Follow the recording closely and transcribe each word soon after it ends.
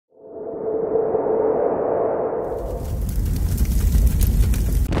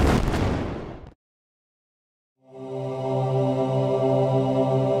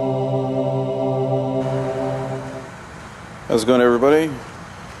How's it going, everybody?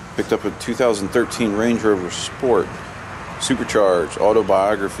 Picked up a 2013 Range Rover Sport Supercharged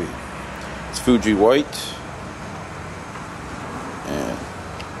Autobiography. It's Fuji white, and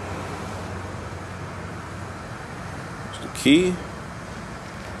there's the key.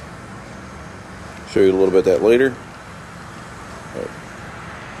 Show you a little bit of that later.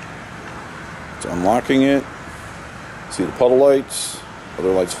 It's unlocking it. See the puddle lights,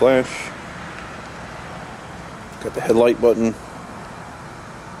 other lights flash. Got the headlight button,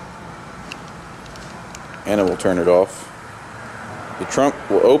 and it will turn it off. The trunk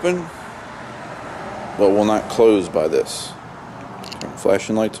will open, but will not close by this. Turn the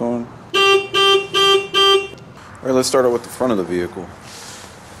flashing lights on. Alright, let's start out with the front of the vehicle.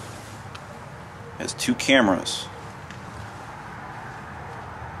 It has two cameras.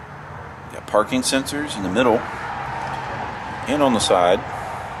 You got parking sensors in the middle and on the side.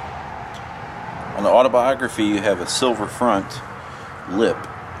 On the Autobiography, you have a silver front lip.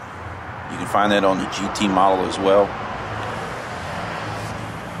 You can find that on the GT model as well.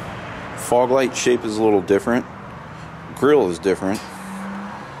 Fog light shape is a little different. Grille is different.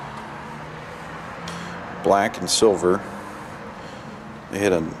 Black and silver. They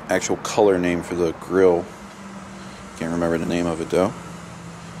had an actual color name for the grille. Can't remember the name of it though.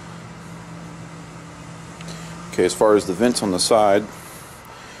 Okay, as far as the vents on the side,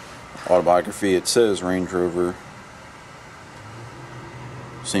 Autobiography, it says Range Rover.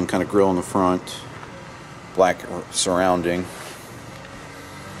 Same kind of grille in the front, black surrounding.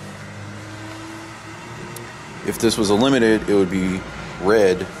 If this was a limited, it would be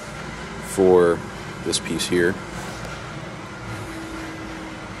red for this piece here.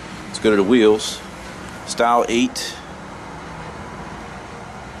 Let's go to the wheels. Style 8,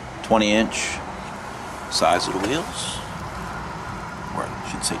 20-inch size of the wheels. Or I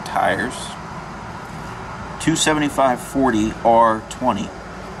should say tires. 275/40 R20. You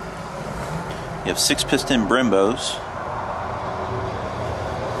have 6-piston Brembos.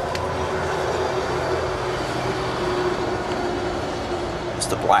 It's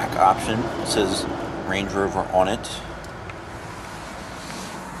the black option. It says Range Rover on it.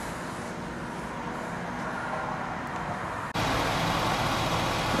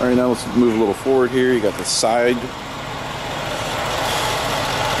 Alright, now let's move a little forward here. You got the side.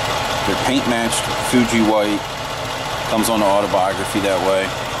 They're paint matched Fuji white. Comes on the Autobiography that way.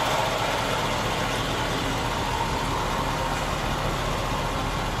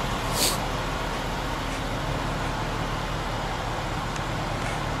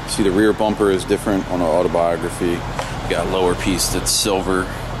 See, the rear bumper is different on the Autobiography. You got a lower piece that's silver.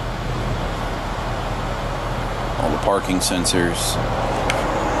 All the parking sensors.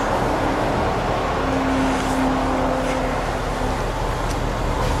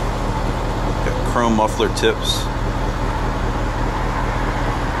 Got chrome muffler tips.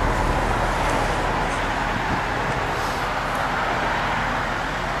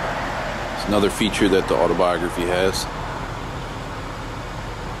 It's another feature that the Autobiography has.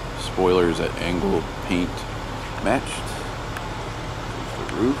 Spoilers at angle paint matched. There's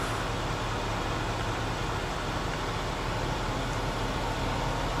the roof.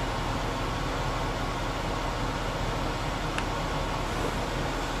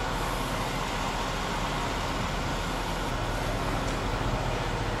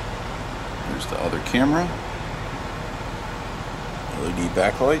 There's the other camera. LED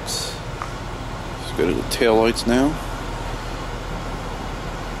backlights. Let's go to the tail lights now.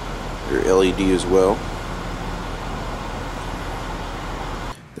 Your LED as well.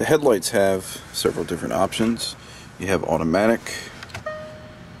 The headlights have several different options. You have automatic.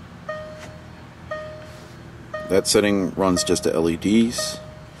 That setting runs just the LEDs.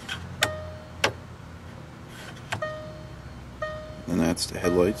 And that's the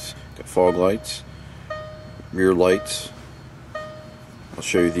headlights. Got fog lights, rear lights. I'll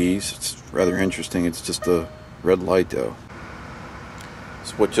show you these. It's rather interesting. It's just a red light though.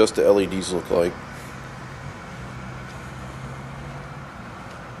 It's what just the LEDs look like.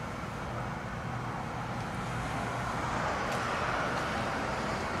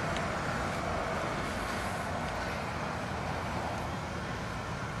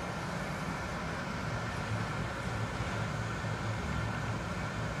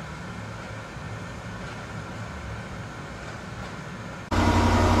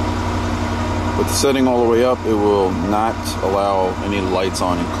 With the setting all the way up, it will not allow any lights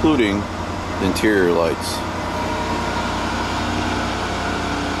on, including the interior lights.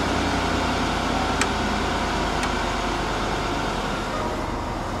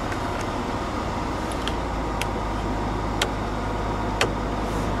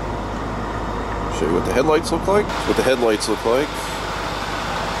 Show you what the headlights look like.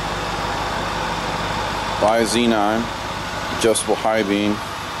 By Z9, adjustable high beam,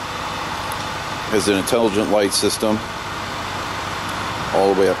 has an intelligent light system.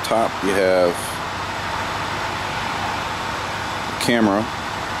 All the way up top you have a camera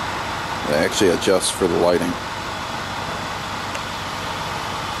that actually adjusts for the lighting.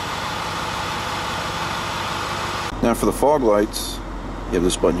 Now for the fog lights, you have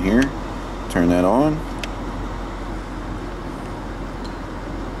this button here. Turn that on.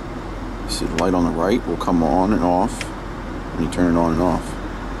 You see the light on the right will come on and off when you turn it on and off.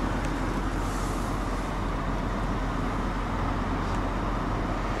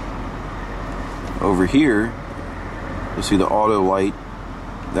 Over here, you'll see the auto light.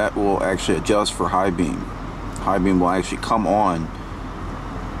 That will actually adjust for high beam. High beam will actually come on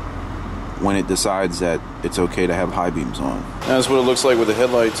when it decides that it's okay to have high beams on. That's what it looks like with the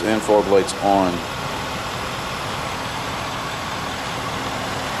headlights and fog lights on.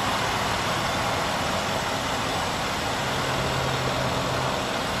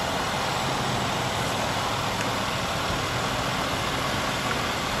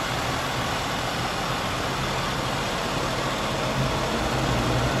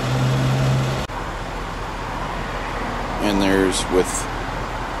 And there's with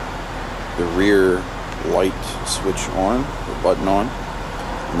the rear light switch on, the button on,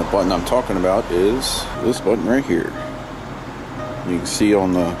 and the button I'm talking about is this button right here. You can see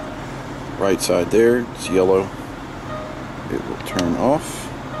on the right side there, it's yellow. It will turn off.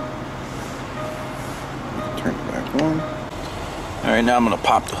 You can turn it back on. Alright, now I'm going to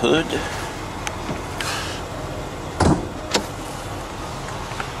pop the hood.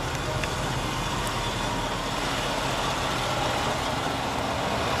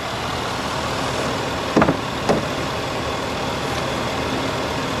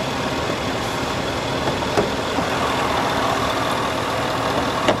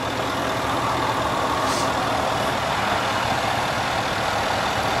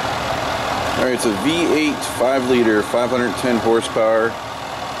 Alright, it's a V8 5-liter, 510 horsepower,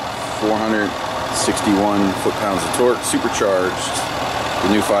 461 foot-pounds of torque, supercharged. The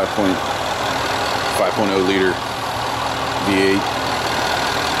new 5.0 liter V8.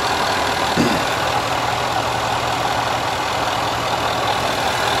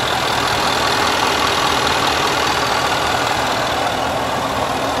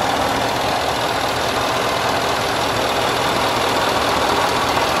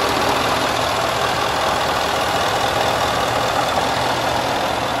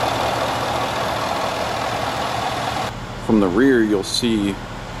 From the rear, you'll see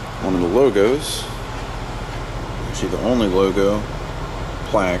one of the logos. Actually, the only logo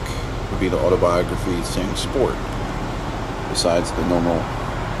plaque would be the Autobiography saying Sport, besides the normal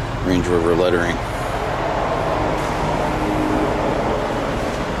Range Rover lettering.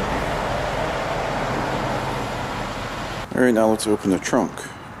 Alright, now let's open the trunk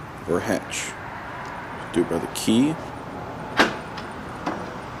or hatch. Do it by the key.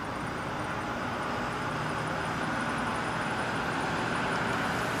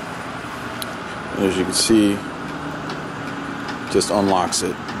 As you can see, just unlocks it.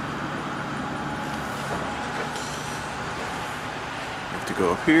 You have to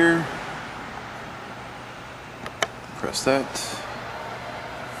go up here, press that.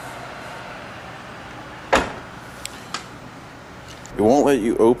 It won't let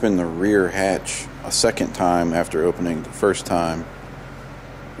you open the rear hatch a second time after opening the first time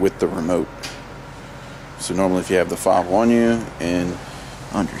with the remote. So normally if you have the fob on you and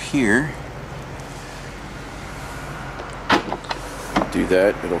under here, do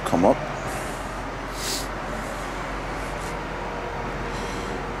that, it'll come up.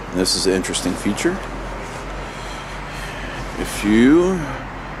 And this is an interesting feature. If you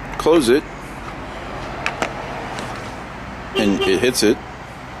close it and it hits it,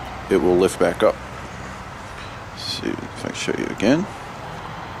 it will lift back up. Let's see if I can show you again.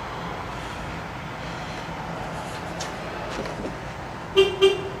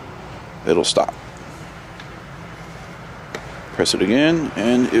 It'll stop. Press it again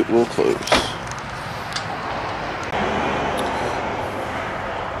and it will close.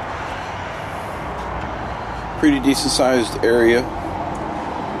 Pretty decent sized area.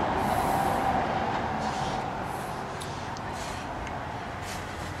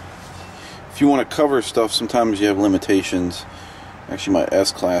 If you want to cover stuff, sometimes you have limitations. Actually, my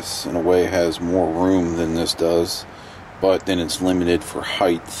S-Class in a way has more room than this does, but then it's limited for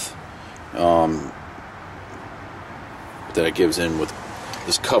height. That it gives in with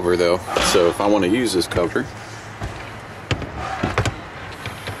this cover though. So if I want to use this cover,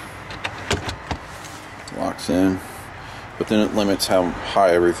 locks in, but then it limits how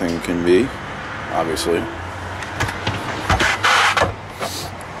high everything can be, obviously.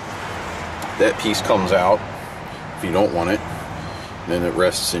 That piece comes out if you don't want it. Then it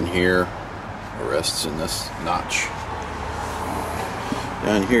rests in here, or rests in this notch.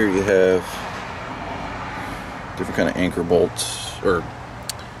 Down here you have different kind of anchor bolts, or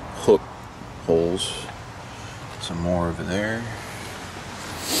hook holes. Some more over there.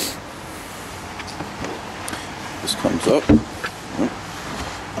 This comes up.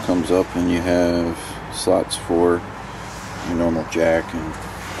 Comes up and you have slots for your normal jack and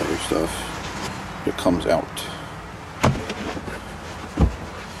other stuff. It comes out.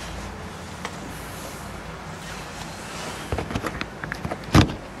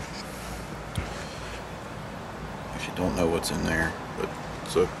 Actually don't know what's in there, but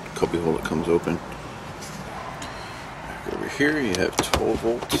it's a cubby hole that comes open. Over here you have 12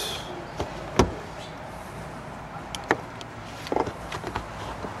 volts.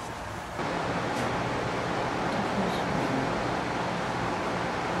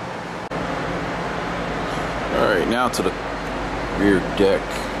 Alright, now to the rear deck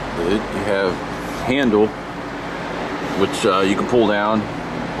lid. You have a handle which you can pull down,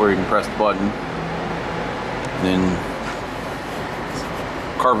 or you can press the button. And then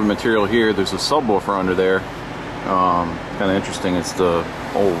carbon material here, there's a subwoofer under there. Kind of interesting, it's the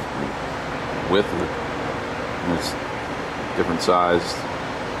whole width of it, and it's different sized.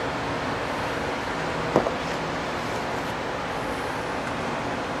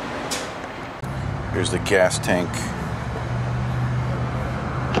 Here's the gas tank.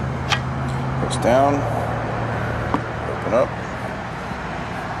 Goes down, open up,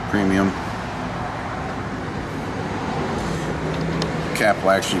 premium. Cap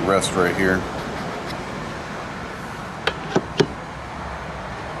will actually rest right here.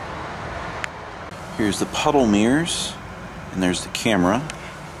 Here's the puddle mirrors, and there's the camera,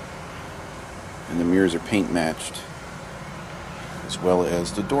 and the mirrors are paint matched, as well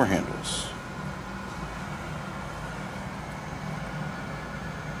as the door handles.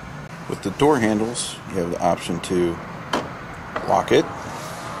 With the door handles, you have the option to lock it.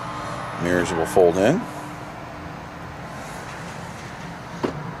 Mirrors will fold in.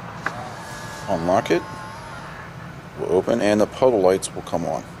 Unlock it, will open, and the puddle lights will come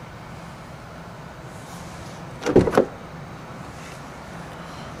on.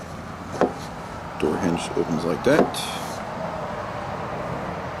 Door hinge opens like that.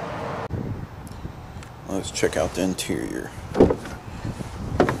 Let's check out the interior.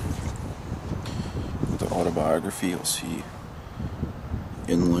 With the Autobiography, you'll see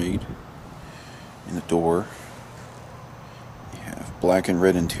inlaid in the door. You have black and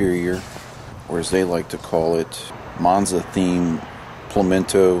red interior, or as they like to call it, Monza theme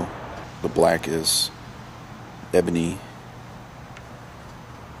Plemento. The black is ebony.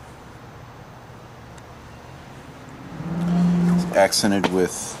 It's accented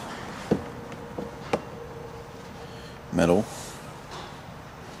with metal.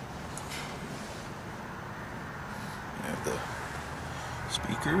 You have the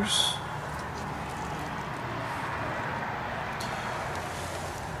speakers.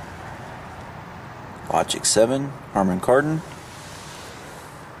 Logic 7, Harman Kardon.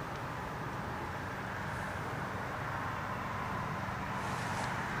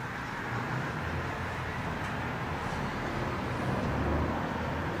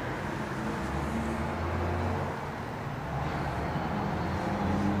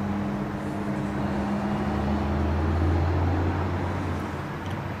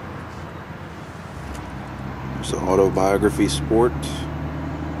 There's the Autobiography Sport.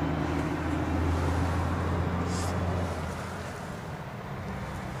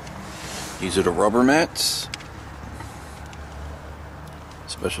 These are the rubber mats,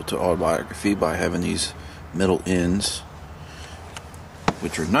 special to Autobiography by having these metal ends,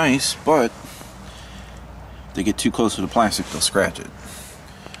 which are nice, but if they get too close to the plastic, they'll scratch it.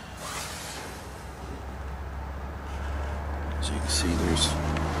 So you can see there's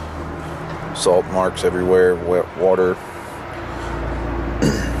salt marks everywhere, wet water.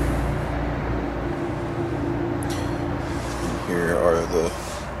 And here are the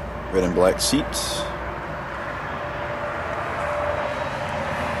red and black seats.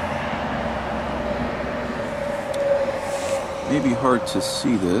 Maybe hard to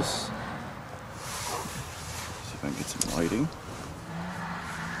see this. See if I can get some lighting.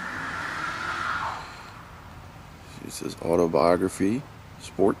 It says Autobiography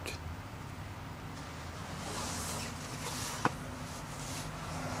Sport.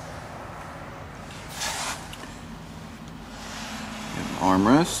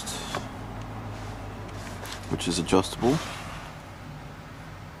 Armrest. which is adjustable.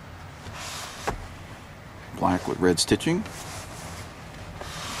 Black with red stitching.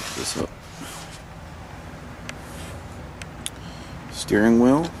 Pick this up. Steering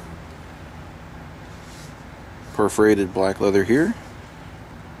wheel. Perforated black leather here.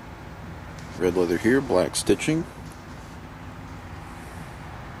 Red leather here, black stitching.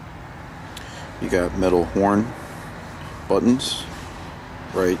 You got metal horn buttons,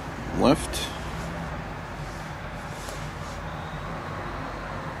 right and left.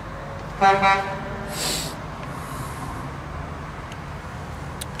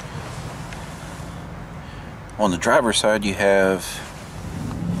 On the driver's side, you have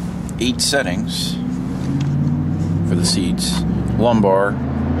 8 settings for the seats. Lumbar,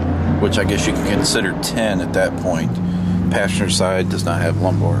 which I guess you can consider 10 at that point. Passenger side does not have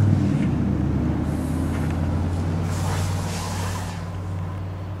lumbar.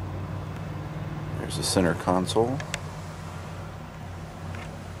 There's the center console.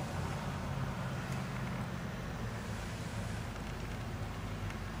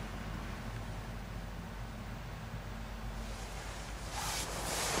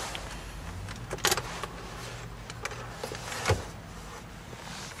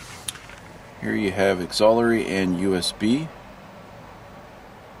 Here you have auxiliary and USB.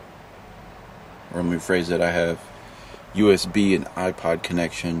 Or let me rephrase that, I have USB and iPod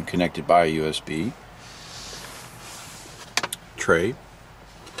connection connected by USB. Tray.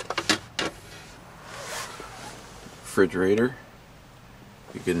 Refrigerator.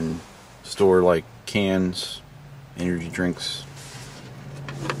 You can store like cans, energy drinks.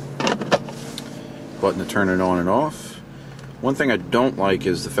 Button to turn it on and off. One thing I don't like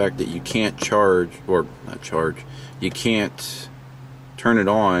is the fact that you can't charge, or not charge, you can't turn it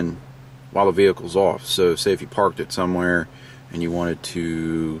on while the vehicle's off. So say if you parked it somewhere and you wanted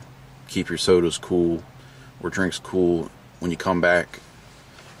to keep your sodas cool or drinks cool, when you come back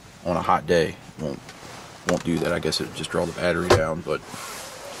on a hot day, won't do that. I guess it would just draw the battery down, but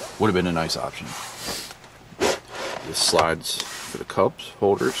would have been a nice option. This slides for the cups,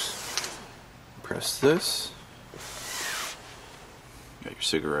 holders. Press this. Got your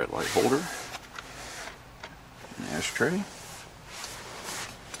cigarette light holder, an ashtray.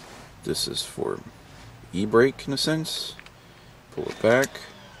 This is for e-brake in a sense. Pull it back,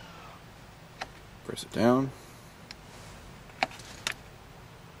 press it down,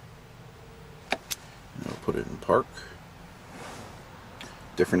 and I'll put it in park.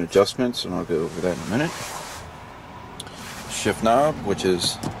 Different adjustments, and I'll go over that in a minute. Shift knob, which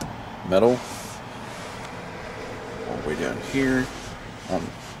is metal, all the way down here.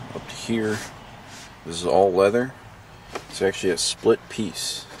 Up to here. This is all leather. It's actually a split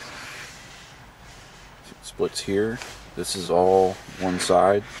piece. It splits here. This is all one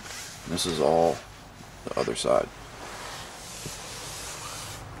side. And this is all the other side.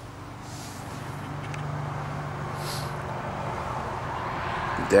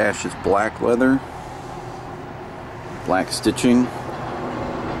 The dash is black leather, black stitching,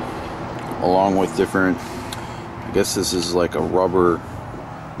 along with different, I guess this is like a rubber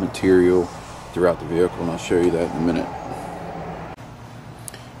material throughout the vehicle, and I'll show you that in a minute.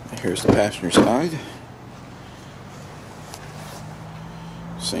 Here's the passenger side.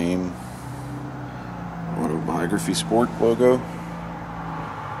 Same Autobiography Sport logo.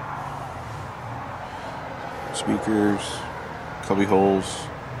 Speakers, cubby holes,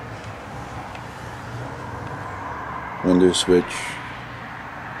 window switch.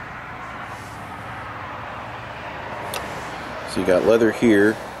 So you got leather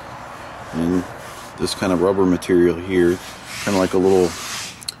here, and this kind of rubber material here, kind of like a little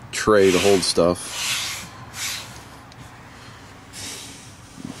tray to hold stuff.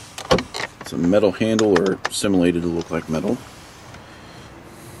 It's a metal handle, or simulated to look like metal.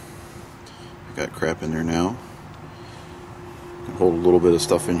 I got crap in there now. Can hold a little bit of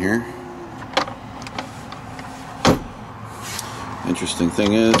stuff in here. Interesting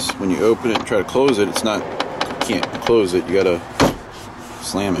thing is, when you open it and try to close it, it's not, you can't close it, you gotta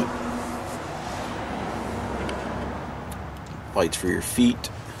slam it. Lights for your feet.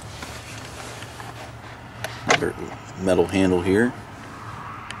 Another metal handle here.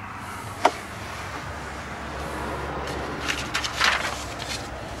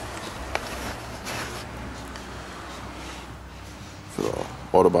 For the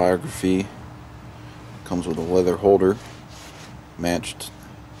Autobiography, comes with a leather holder, matched.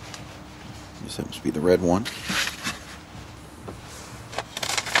 This happens to be the red one.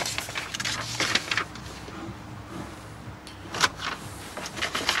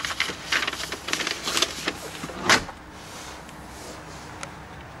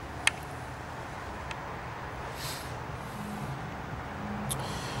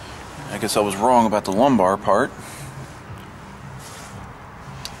 I guess I was wrong about the lumbar part.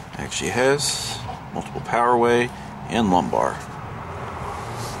 It actually has multiple powerway and lumbar.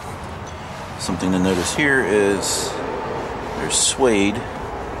 Something to notice here is there's suede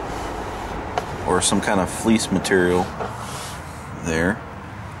or some kind of fleece material there.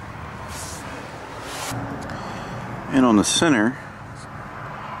 And on the center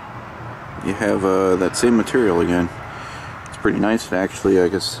you have that same material again. It's pretty nice. It actually, I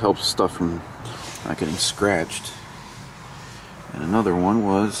guess, helps stuff from not getting scratched. And another one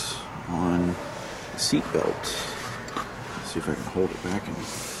was on the seat belt. Let's see if I can hold it back and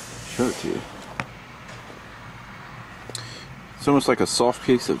show it to you. It's almost like a soft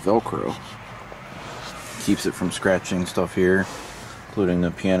piece of Velcro. Keeps it from scratching stuff here, including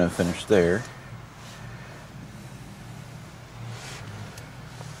the piano finish there.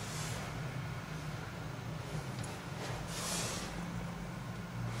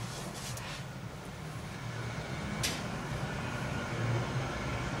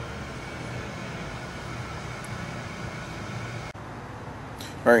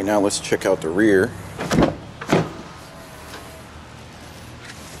 Alright, now let's check out the rear.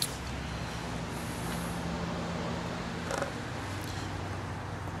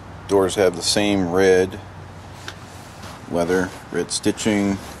 Doors have the same red leather, red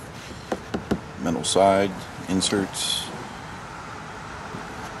stitching, metal side inserts,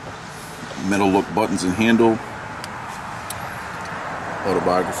 metal look buttons and handle,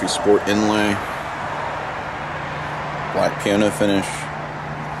 Autobiography sport inlay, black piano finish,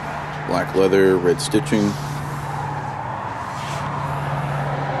 black leather, red stitching.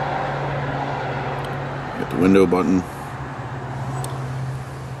 Got the window button.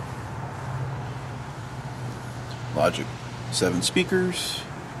 Logic 7 speakers.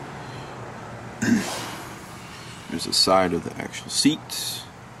 There's the side of the actual seat.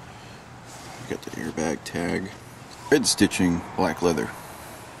 Got the airbag tag. Red stitching, black leather.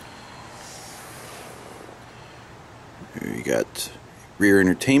 Here you got rear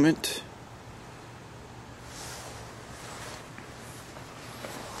entertainment.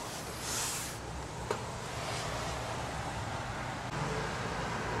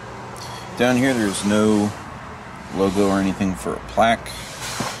 Down here there's no logo or anything for a plaque.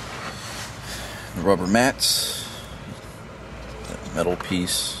 The rubber mats, that metal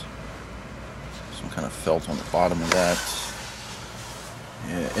piece, some kind of felt on the bottom of that.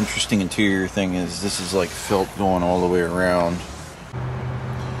 Yeah, interesting interior thing is this is like felt going all the way around.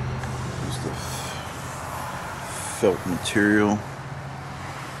 There's the felt material.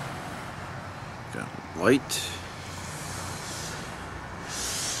 Got a light,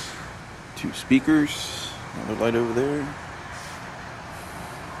 2 speakers, another light over there.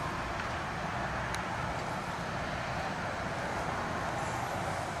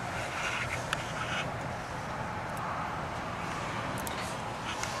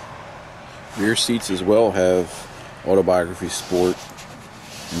 Rear seats as well have Autobiography Sport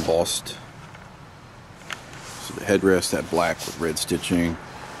embossed. So the headrest, that black with red stitching.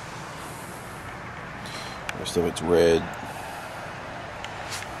 The rest of it's red.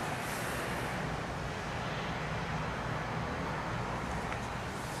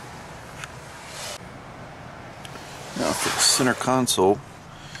 Now for the center console,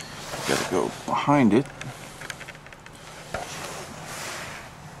 you gotta go behind it.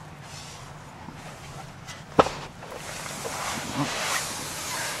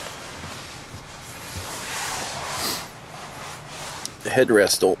 The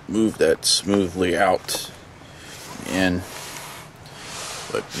headrest don't move that smoothly out, and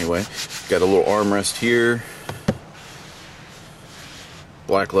but anyway, got a little armrest here,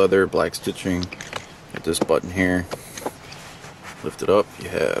 black leather, black stitching. Got this button here. Lift it up. You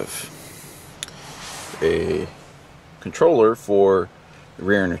have a controller for the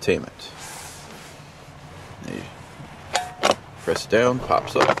rear entertainment. You press it down,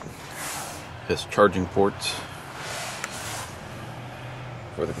 pops up. Has charging ports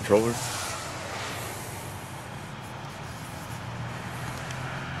for the controller.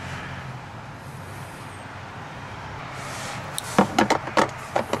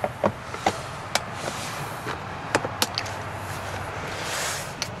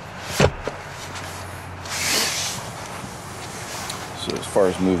 So as far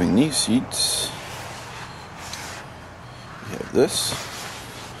as moving these seats, you have this,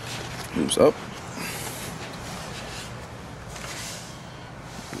 moves up.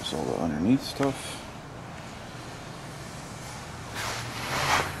 There's all the underneath stuff.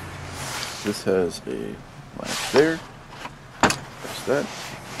 This has a latch there. Press that,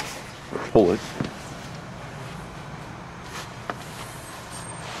 or pull it.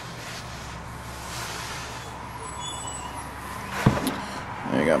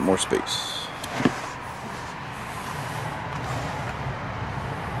 And you got more space.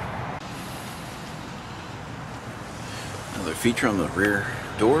 Another feature on the rear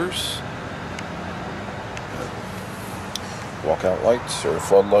doors. Walkout lights or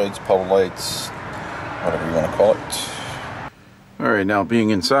floodlights, puddle lights, whatever you want to call it. Alright, now being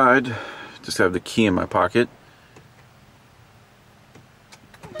inside, just have the key in my pocket.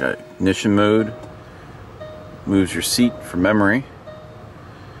 Got ignition mode, moves your seat for memory,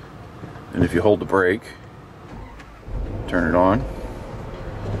 and if you hold the brake, turn it on.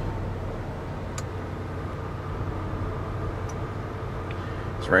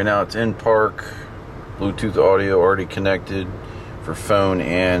 So right now it's in park, Bluetooth audio already connected for phone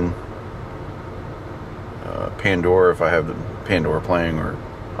and Pandora if I have the Pandora playing, or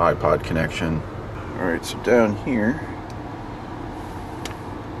iPod connection. Alright, so down here,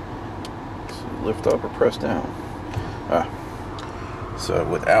 so lift up or press down. So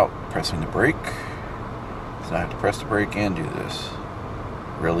without pressing the brake, so I have to press the brake and do this.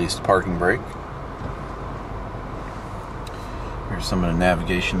 Release the parking brake. Here's some of the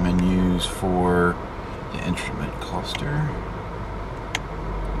navigation menus for the instrument cluster.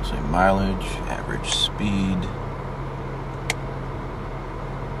 Say mileage, average speed,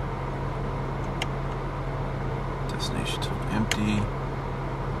 destination till empty.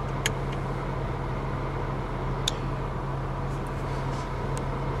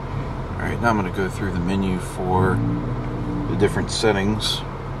 Alright, now I'm going to go through the menu for the different settings.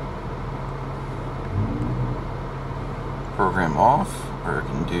 Program off, or I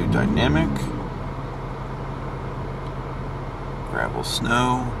can do dynamic, gravel,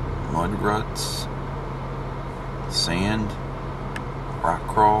 snow, mud ruts, sand, rock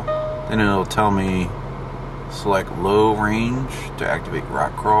crawl. Then it'll tell me select low range to activate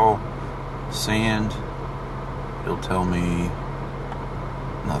rock crawl, sand. It'll tell me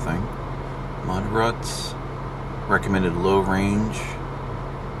nothing. Mud ruts, recommended low range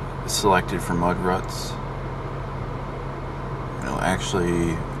is selected for mud ruts. It'll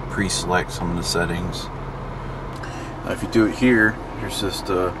actually pre-select some of the settings. Now if you do it here, here's just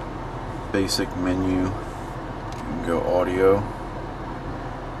a basic menu. You can go audio,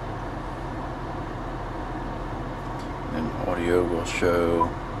 and audio will show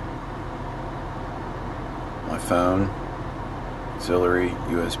my phone, auxiliary,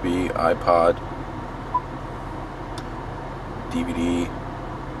 USB, iPod, DVD,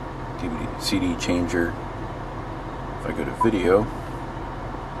 CD changer. If I go to video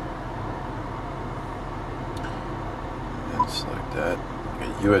and select that, I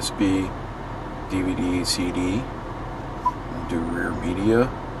get USB, DVD, CD, and do rear media.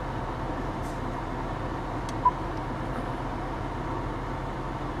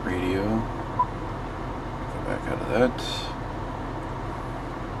 Radio. Go back out of that.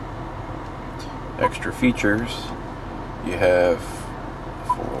 Extra features. You have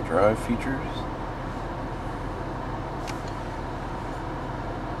four-wheel drive features.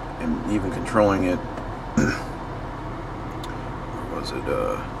 And even controlling it, or was it,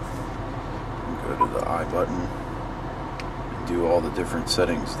 go to the I button and do all the different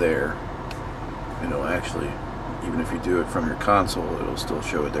settings there. And it'll actually, even if you do it from your console, it'll still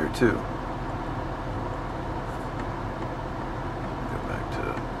show it there too. Go back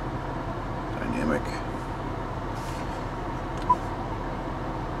to dynamic.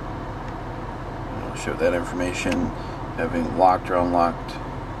 And it'll show that information, having locked or unlocked,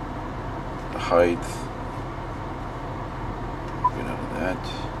 the height. Get out of that.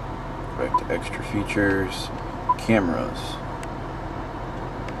 Go back to extra features, cameras.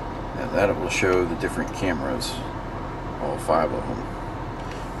 And that will show the different cameras, all 5 of them.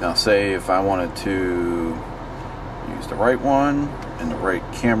 Now say if I wanted to use the right one and the right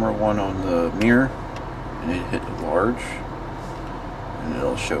camera one on the mirror, and it hit large, and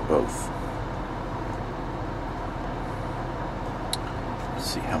it'll show both. Let's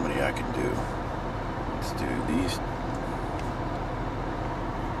see how many I can do. Let's do these.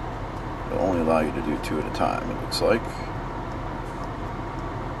 It'll only allow you to do 2 at a time, it looks like.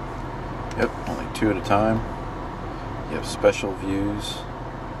 Yep, only 2 at a time. You have special views.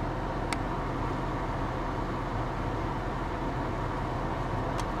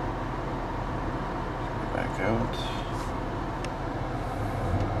 Back out.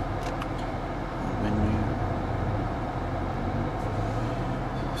 Menu.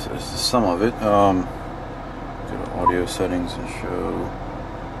 So this is some of it. Go to audio settings and show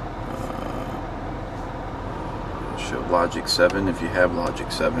Logic 7 if you have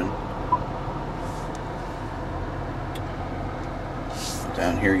Logic 7.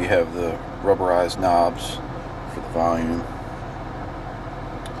 Down here you have the rubberized knobs for the volume.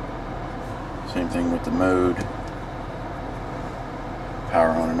 Same thing with the mode. Power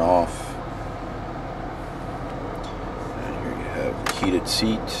on and off. And here you have the heated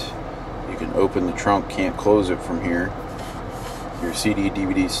seat. You can open the trunk, can't close it from here. Your CD,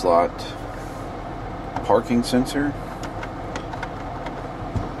 DVD slot. Parking sensor.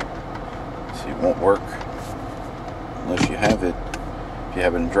 See, it won't work unless you have it. If you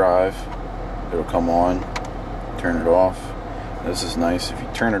have it in drive, it'll come on. Turn it off. This is nice. If you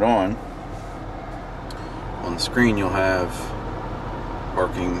turn it on the screen, you'll have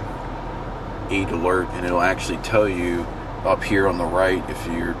parking aid alert, and it'll actually tell you up here on the right if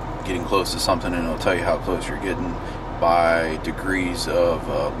you're getting close to something, and it'll tell you how close you're getting by degrees of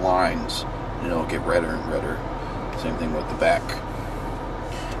lines, and it'll get redder and redder. Same thing with the back.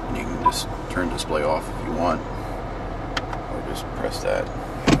 And you can just turn display off if you want, or just press that.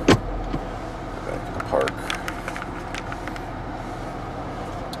 Go back to the park.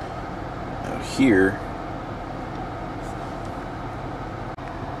 Now here,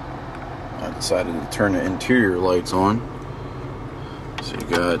 I decided to turn the interior lights on. So you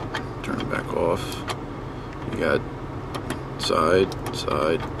got, turn it back off. You got side,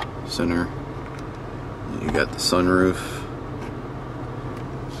 center. You got the sunroof.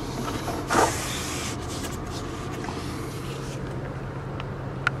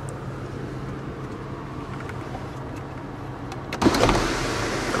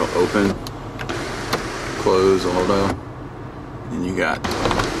 It'll open, close, auto. And you got,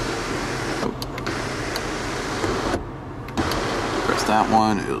 press that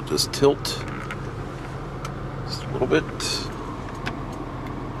one, it'll just tilt just a little bit.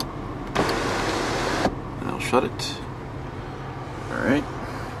 Shut it. Alright,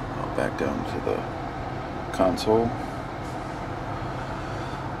 I'll back down to the console.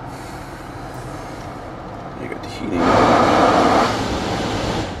 You got the heating.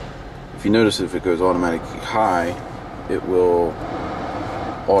 If you notice, if it goes automatically high, it will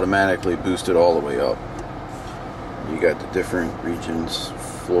automatically boost it all the way up. You got the different regions,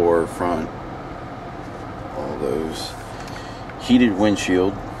 floor, front, all those. Heated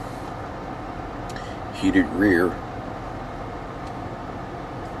windshield. Heated rear,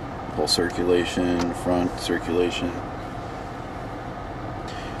 full circulation, front circulation,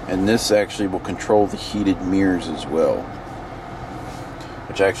 and this actually will control the heated mirrors as well.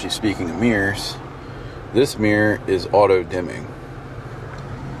 Which, actually, speaking of mirrors, this mirror is auto dimming.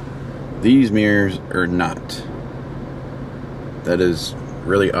 These mirrors are not. That is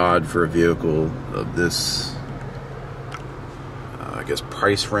really odd for a vehicle of this, I guess,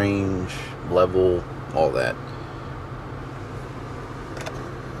 price range, level, all that.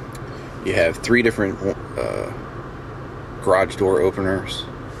 You have 3 different garage door openers.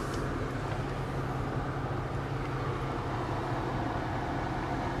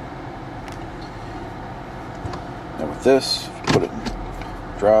 Now with this, if you put it in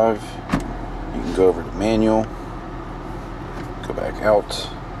drive, you can go over to manual, go back out,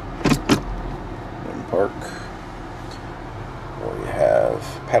 and park. Or you have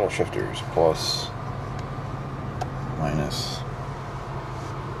paddle shifters, plus, minus.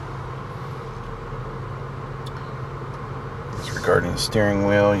 Regarding the steering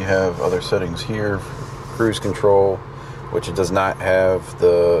wheel, you have other settings here. Cruise control, which it does not have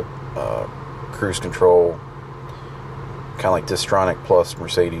the cruise control, kind of like Distronic Plus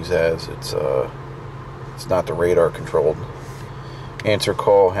Mercedes has. It's not the radar controlled. Answer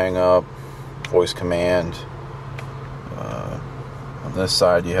call, hang up, voice command. On this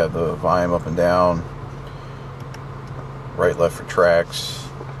side, you have the volume up and down. Right, left for tracks,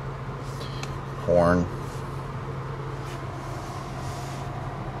 horn,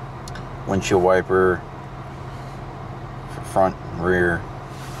 windshield wiper for front and rear.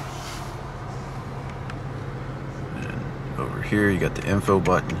 And over here, you got the info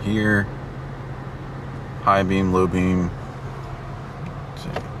button here. High beam, low beam. Let's see.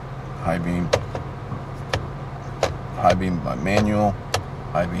 High beam by manual.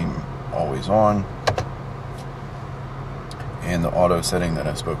 High beam always on. And the auto setting that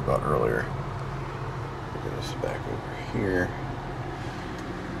I spoke about earlier. Put this back over here.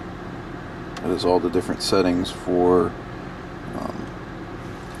 That is all the different settings for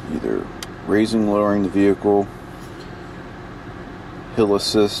either raising, lowering the vehicle, hill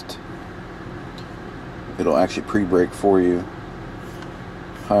assist. It'll actually pre-brake for you,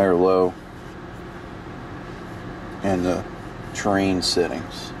 high or low, and the terrain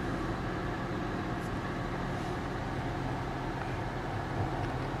settings.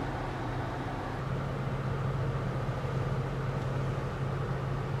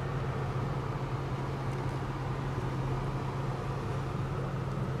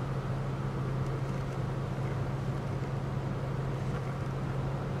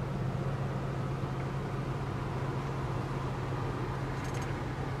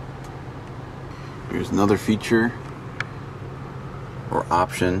 Here's another feature or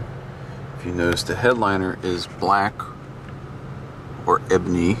option. If you notice, the headliner is black or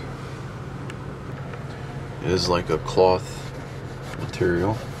ebony. It is like a cloth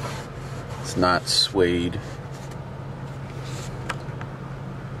material. It's not suede.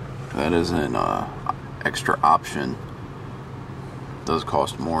 That is an extra option. It does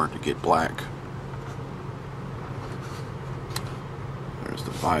cost more to get black. There's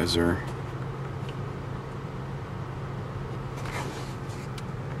the visor.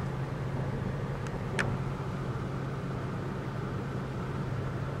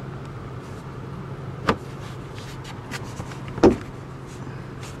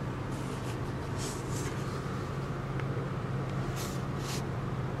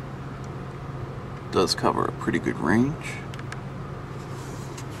 Does cover a pretty good range.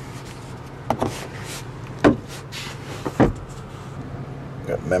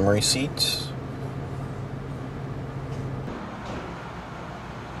 Got memory seats.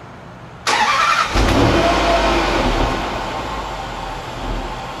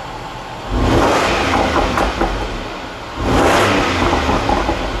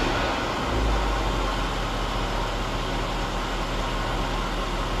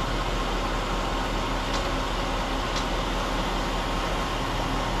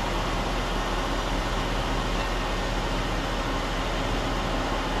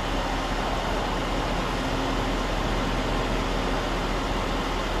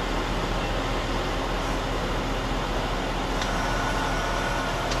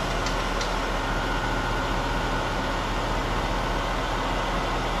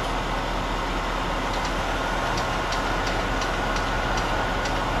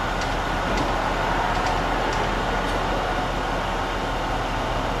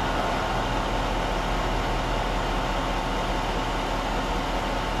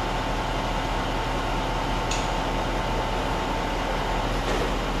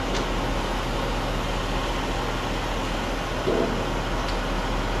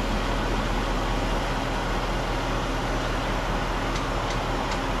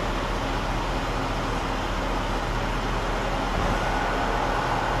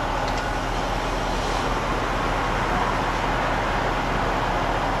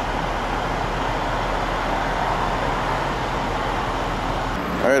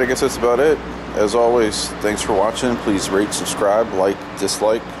 Alright, I guess that's about it. As always, thanks for watching. Please rate, subscribe, like,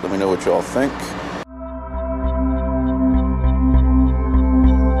 dislike. Let me know what y'all think.